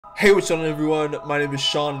Hey, what's on everyone? My name is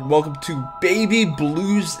Sean and welcome to Baby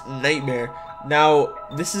Blues Nightmare. Now,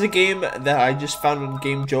 this is a game that I just found on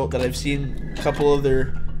Game Jolt that I've seen a couple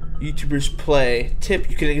other YouTubers play.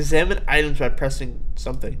 Tip, you can examine items by pressing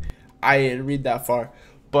something. I didn't read that far.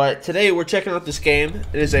 But today we're checking out this game.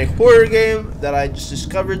 It is a horror game that I just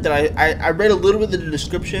discovered that I read a little bit of the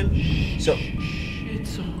description. So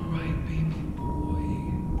It's alright, baby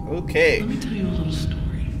boy. okay. Let me tell you a little story.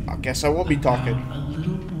 I guess I won't be talking. About a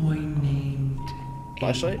little boy named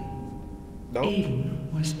Flashlight? No?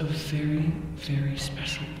 Aiden was a very, very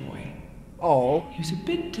special boy. Oh. He was a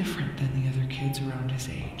bit different than the other kids around his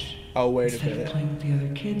age. Oh, wait a Instead of minute. playing with the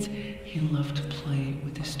other kids, he loved to play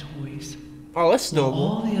with his toys. Oh, that's All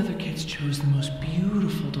normal. the other kids chose the most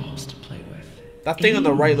beautiful dolls to play with. That thing on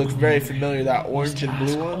the right looks very Aiden familiar, that used orange to and blue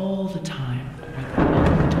ask one. all the time whether all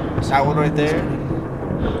the dolls That one right there?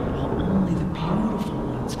 while only the beautiful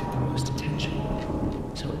ones get the most attention.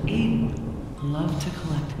 So Aiden loved to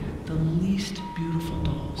collect the least beautiful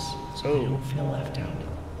dolls so they don't feel left out.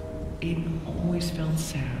 Aiden always felt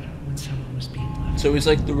sad when someone was being left out. So he's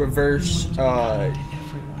like the reverse He wanted to be kind to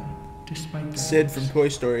everyone, despite their Sid faults. from Toy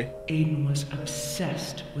Story. Aiden was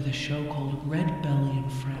obsessed with a show called Red Belly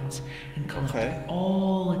and Friends and collected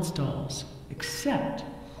all its dolls, except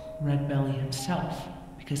Red Belly himself.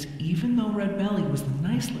 Because even though Red Belly was the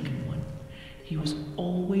nice-looking one, he was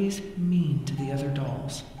always mean to the other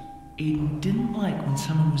dolls. Aiden didn't like when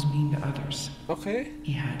someone was mean to others. Okay.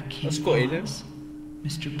 He had Kitty Let's go, Aiden. Paws,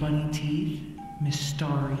 Mr. Bunny Teeth, Miss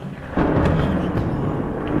Starry, Honey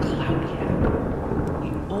Claw, and Cloudy Head.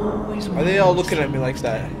 He always Are they all wanted looking at me like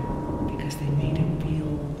someone that? to stay because they made him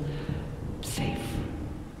feel safe.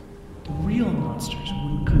 The real monsters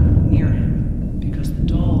wouldn't come near him because the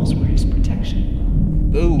dolls were his protection.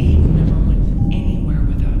 Ooh. Aiden never went anywhere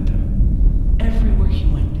without them. Everywhere he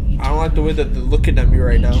went, he I don't like the way that they're looking at me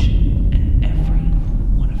right now. each and every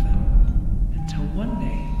one of them. Until one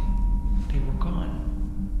day, they were gone.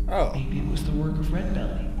 Oh. Maybe it was the work of Red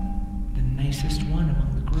Belly, the nicest one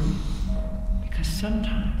among the group. Because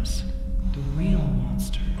sometimes the real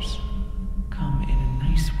monsters come in a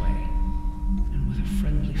nice way and with a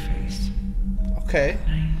friendly face. Okay.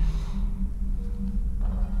 Night.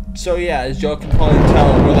 So yeah, as y'all can probably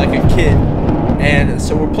tell, we're like a kid. And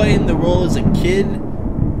so we're playing the role as a kid.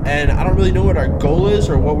 And I don't really know what our goal is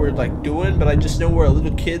or what we're like doing, but I just know we're a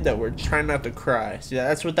little kid that we're trying not to cry. So yeah,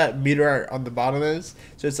 that's what that meter on the bottom is.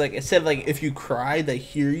 So it's like, it said like if you cry, they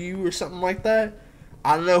hear you or something like that.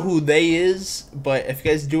 I don't know who they is, but if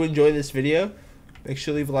you guys do enjoy this video, make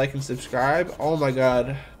sure to leave a like and subscribe. Oh my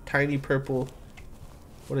god, tiny purple.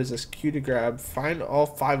 What is this? Q to grab. Find all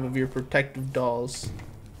 5 of your protective dolls.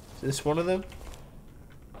 Is this one of them?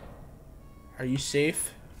 Are you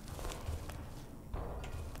safe?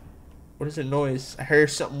 What is the noise? I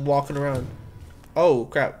heard something walking around. Oh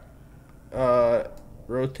crap.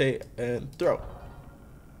 Rotate and throw.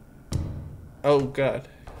 Oh god.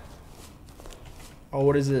 Oh,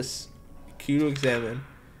 what is this? Q to examine.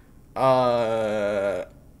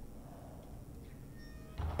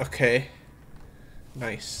 Okay.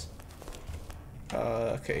 Nice.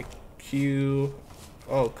 Okay. Q.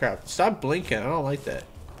 Oh crap. Stop blinking. I don't like that.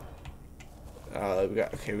 We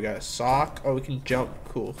got a sock. Oh, we can jump.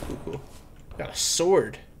 Cool. Got a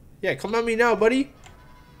sword. Yeah, come at me now, buddy.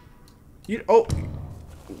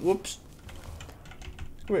 Whoops.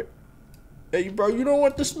 Come here. Hey, bro, you don't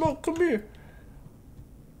want the smoke. Come here.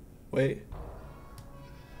 Wait.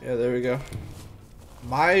 Yeah, there we go.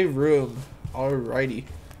 My room. Alrighty.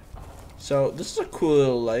 So, this is a cool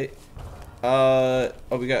little light. Oh,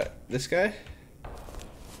 we got this guy.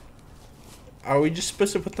 Are we just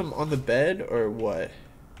supposed to put them on the bed or what?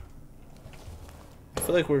 I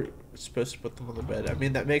feel like we're supposed to put them on the bed. I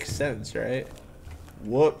mean, that makes sense, right?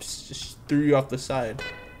 Whoops, just threw you off the side.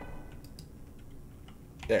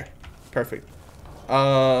 There, perfect.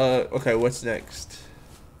 Okay, what's next?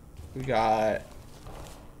 We got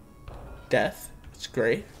death. It's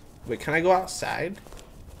great. Wait, can I go outside?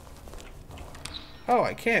 Oh,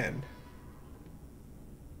 I can.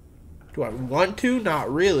 Do I want to?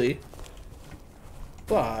 Not really.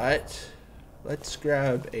 But let's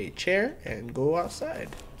grab a chair and go outside.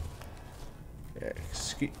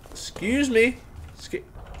 Excuse me.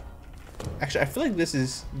 Actually, I feel like this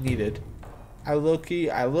is needed. I low-key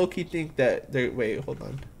think that there. Wait, hold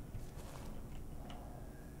on.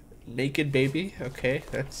 Naked baby. Okay,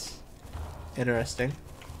 that's interesting.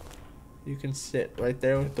 You can sit right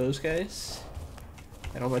there with those guys.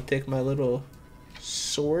 And I'm gonna take my little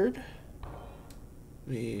sword.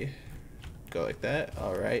 Let me go like that.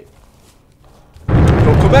 All right.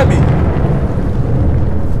 Don't come at me.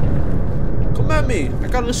 Come at at me? I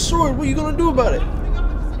got a sword. What are you gonna do about it?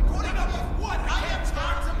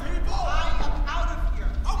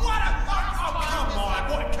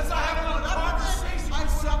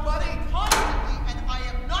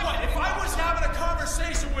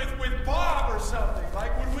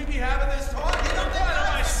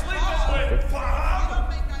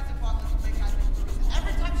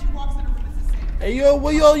 Hey yo,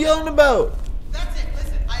 what y'all yelling about? That's it.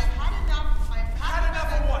 Listen, I have had enough. I have had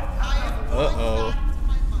enough of what? I am going back to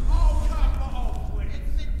my mother. Oh, God, oh, please.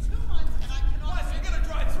 It's been 2 months and I cannot. What, you're gonna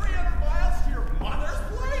drive 300 miles to your mother's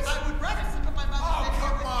place? I would rather sleep with my mother Oh, than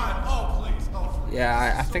come with on. you. Oh, please. Oh, please.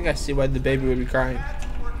 Yeah, I think I see why the baby would be crying. I had to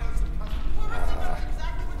work out some custom. Clarissa knows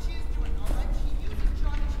exactly what she is doing, all right? She uses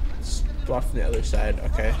Johnny. She puts him in the Off from the other side.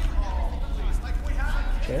 Okay. Please, like, we have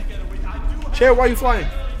a kid Okay. together. I do have Chair, why are you flying?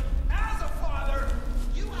 as a father.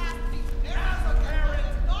 You asked me. There is a parent.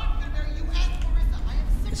 It's not gonna marry you and Clarissa. I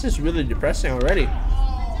am sick. This is really depressing already.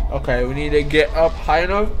 Okay, we need to get up high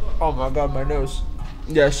enough. Oh my god, my nose.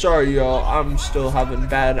 Yeah, sorry y'all. I'm still having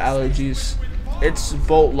bad allergies. It's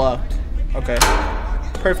bolt locked. Okay.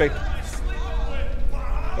 Perfect.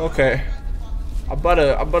 Okay. I'm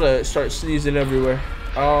about to start sneezing everywhere.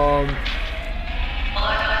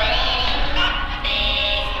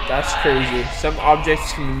 That's crazy. Some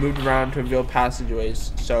objects can be moved around to reveal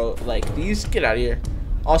passageways. So, like, these, get out of here.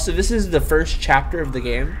 Also, this is the first chapter of the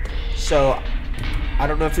game. So, I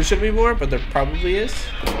don't know if there should be more, but there probably is.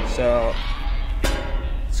 So,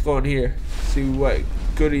 let's go in here. See what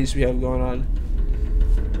goodies we have going on.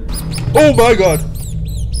 Oh my god!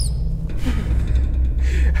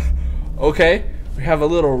 Okay, we have a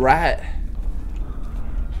little rat.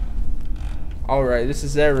 Alright, this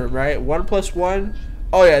is their room, right? 1 + 1.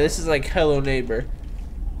 Oh yeah, this is like Hello Neighbor.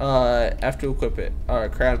 I have to equip it.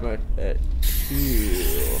 Alright, crowd mode.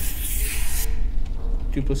 2.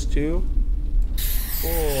 2 + 2.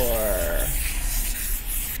 4.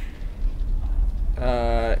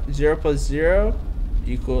 0 + 0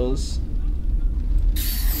 equals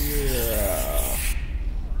 0.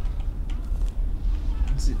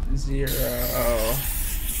 0.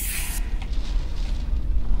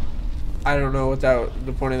 I don't know what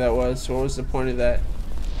the point of that was. What was the point of that?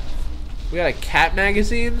 We got a cat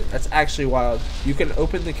magazine? That's actually wild. You can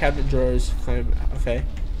open the cabinet drawers. Climb. Okay.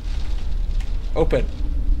 Open.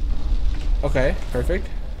 Okay, perfect.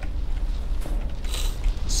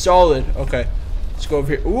 Solid. Okay. Let's go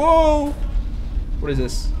over here. Whoa! What is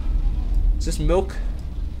this? Is this milk?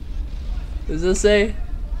 Does this say?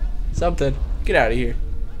 Something. Get out of here.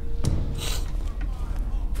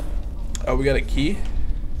 Oh, we got a key.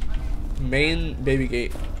 Main baby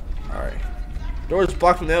gate. Alright. Door's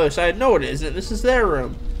blocked from the other side. No, it isn't. This is their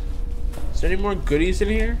room. Is there any more goodies in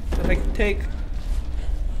here that I can take?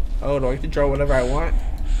 Oh, do I get to draw whatever I want?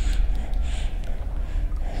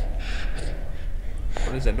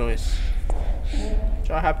 What is that noise?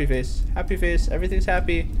 Draw a happy face. Happy face. Everything's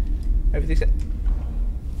happy. Everything's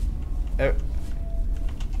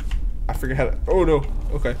I forget how to. Oh no.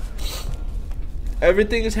 Okay.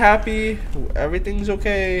 Everything is happy. Everything's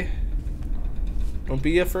okay. Don't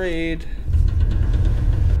be afraid.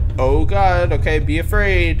 Oh god. Okay, be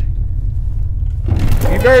afraid.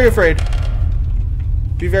 Be very afraid.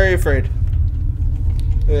 Be very afraid.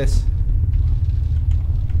 Look at this.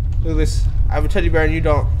 Look at this. I have a teddy bear and you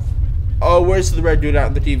don't. Oh, where's the red dude out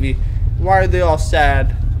on the TV? Why are they all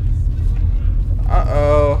sad?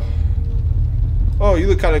 Uh-oh. Oh, you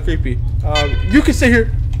look kind of creepy. You can sit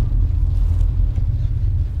here.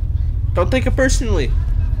 Don't take it personally.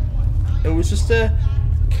 It was just a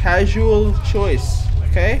casual choice,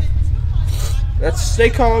 okay? Let's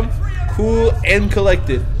stay calm, cool, and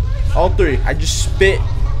collected. All three. I just spit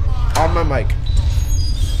on my mic.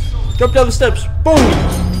 Jump down the steps. Boom!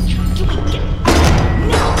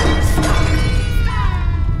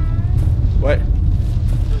 What?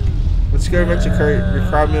 When scare events occur, your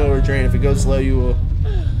crowd meter will drain. If it goes low, you will.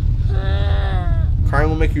 Crying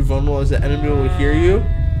will make you vulnerable as the enemy will hear you.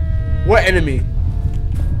 What enemy?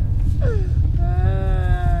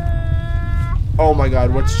 Oh my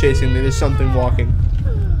god, what's chasing me? There's something walking.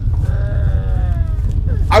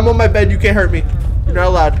 I'm on my bed, you can't hurt me. You're not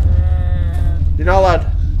allowed. You're not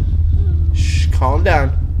allowed. Shh, calm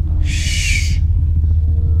down. Shh.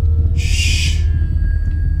 Shh.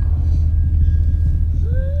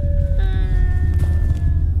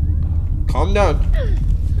 Calm down.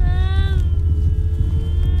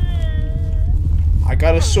 I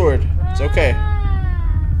got a sword. It's okay.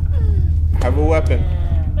 I have a weapon.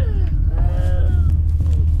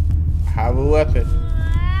 I have a weapon.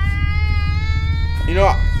 You know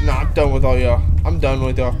what? Nah, I'm done with all y'all. I'm done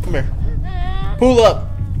with y'all. Come here. Pull up.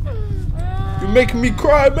 You're making me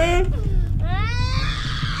cry, man.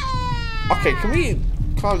 Okay, can we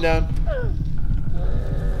calm down?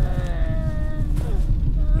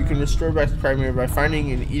 You can restore back to primary by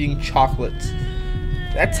finding and eating chocolates.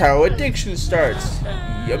 That's how addiction starts.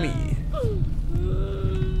 Yummy.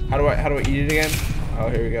 How do I eat it again? Oh,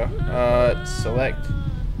 here we go. Select.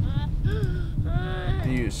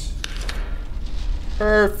 Use.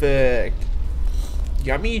 Perfect.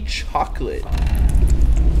 Yummy chocolate.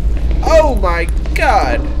 Oh my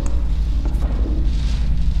god.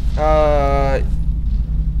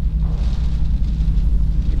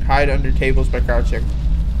 Hide under tables by crouching.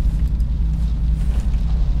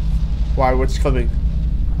 Why? What's coming?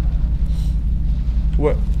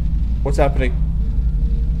 What's happening?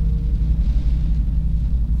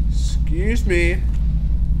 Excuse me.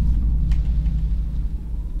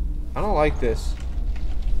 I don't like this.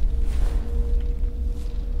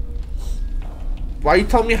 Why are you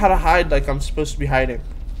telling me how to hide like I'm supposed to be hiding?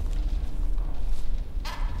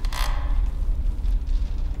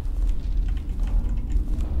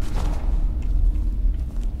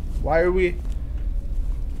 Why are we...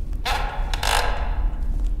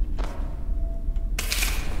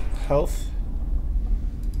 Health.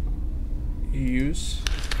 Use.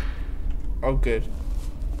 Oh, good.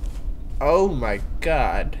 Oh my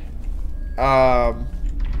god.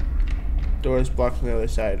 Doors blocked from the other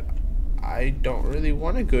side. I don't really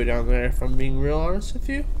want to go down there if I'm being real honest with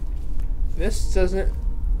you. This doesn't...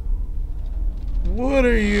 What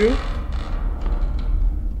are you?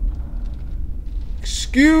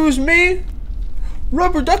 Excuse me?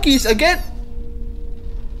 Rubber duckies again?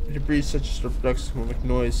 Debris such as rubber ducks will make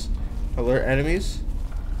noise. Alert enemies.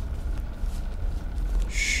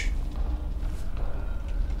 Shh.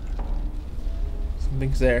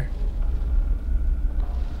 Something's there.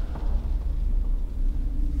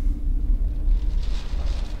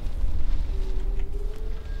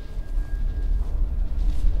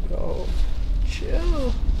 Yo,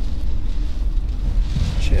 chill.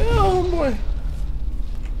 Chill, boy.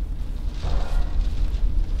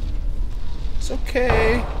 It's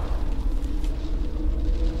okay.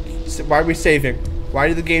 Why are we saving? Why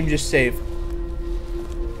did the game just save?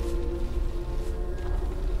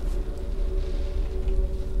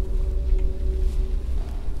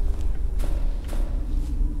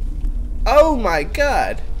 Oh my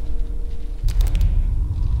god.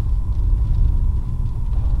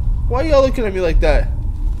 Why are y'all looking at me like that?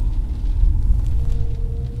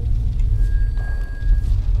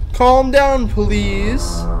 Calm down,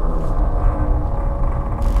 please.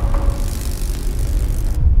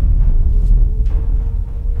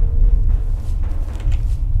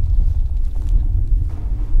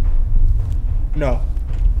 No.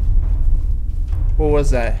 What was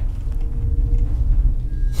that?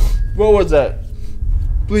 What was that?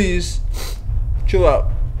 Please, chill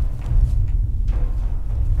out.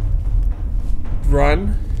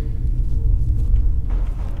 Run.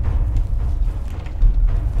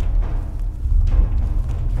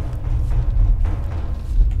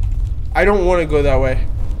 I don't want to go that way.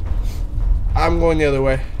 I'm going the other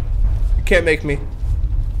way. You can't make me.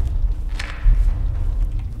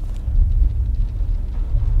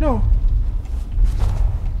 No.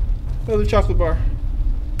 Another chocolate bar.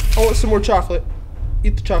 I want some more chocolate.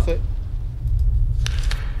 Eat the chocolate.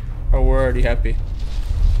 Oh, we're already happy.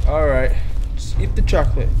 Alright. Just eat the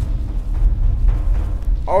chocolate.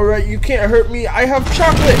 Alright, you can't hurt me. I have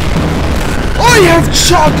chocolate. I have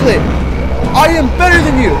chocolate. I am better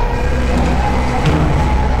than you.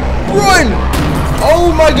 Run.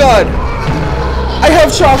 Oh my god. I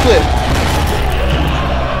have chocolate.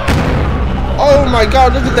 Oh my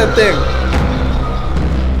god, look at that thing.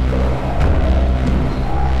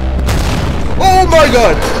 Oh my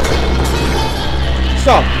god.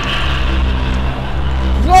 Stop.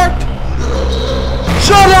 Locked.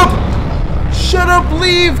 Shut up. Shut up,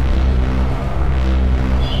 leave.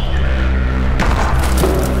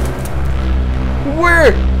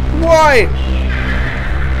 Where? Why?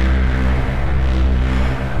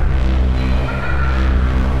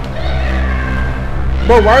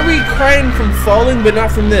 Bro, why are we crying from falling but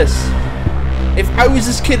not from this? If I was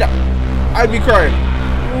this kid, I'd be crying.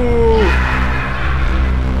 Ooh.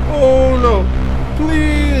 Oh no.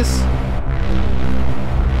 Please.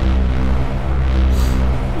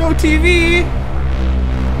 No TV.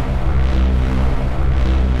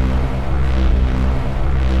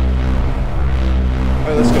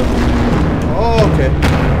 Alright, let's go. Oh, okay.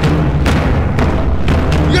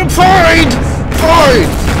 You're fine! Fine!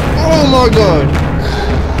 Oh my god.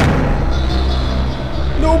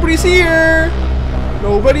 Nobody's here!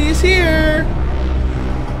 Nobody's here!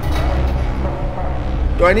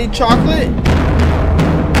 Do I need chocolate?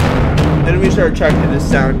 Enemies are attracted to this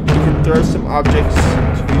sound. You can throw some objects to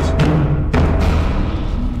use.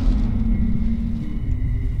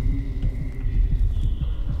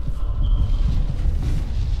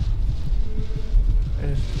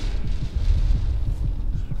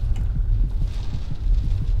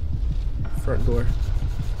 Front door.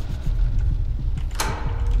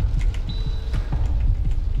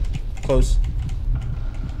 Close.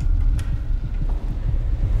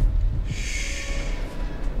 Shh.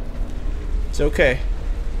 It's okay.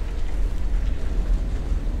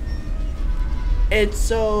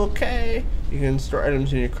 It's okay. You can store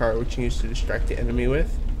items in your car, which you can use to distract the enemy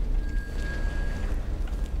with.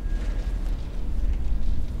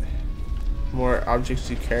 The more objects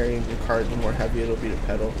you carry in your car, the more heavy it'll be to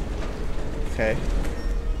pedal. Okay.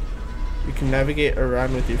 You can navigate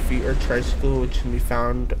around with your feet or tricycle, which can be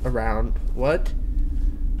found around. What?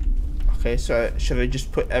 Okay, so should I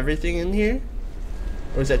just put everything in here?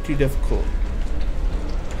 Or is that too difficult?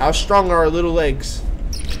 How strong are our little legs?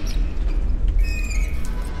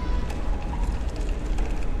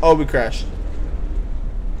 Oh, we crashed.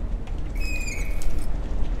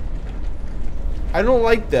 I don't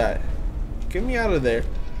like that. Get me out of there.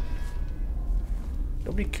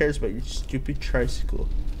 Nobody cares about your stupid tricycle.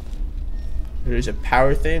 There's a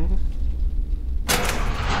power thing.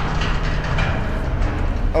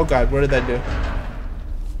 Oh god, what did that do?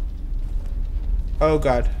 Oh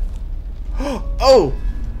god. Oh!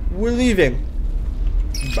 We're leaving.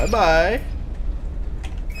 Bye-bye.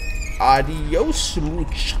 Adios,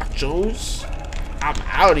 muchachos. I'm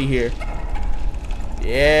out of here.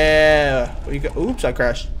 Yeah. What you got? Oops, I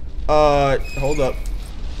crashed. Hold up.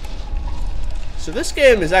 So this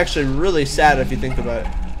game is actually really sad if you think about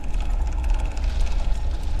it.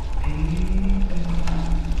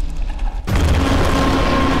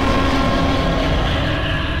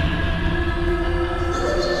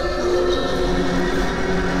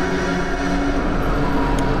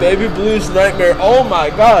 Baby Blues Nightmare. Oh my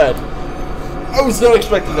god. I was not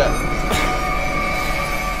expecting that.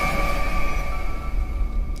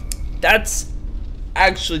 That's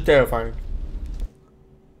actually terrifying.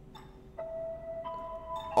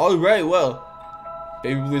 Alright, well.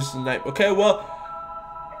 Baby Blues Nightmare. Okay, well.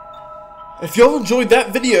 If y'all enjoyed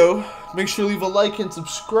that video, make sure to leave a like and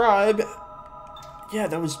subscribe. Yeah,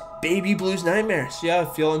 that was Baby Blues Nightmare. So yeah,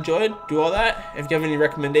 if y'all enjoyed, do all that. If you have any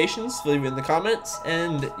recommendations, leave it in the comments.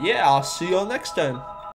 And yeah, I'll see y'all next time.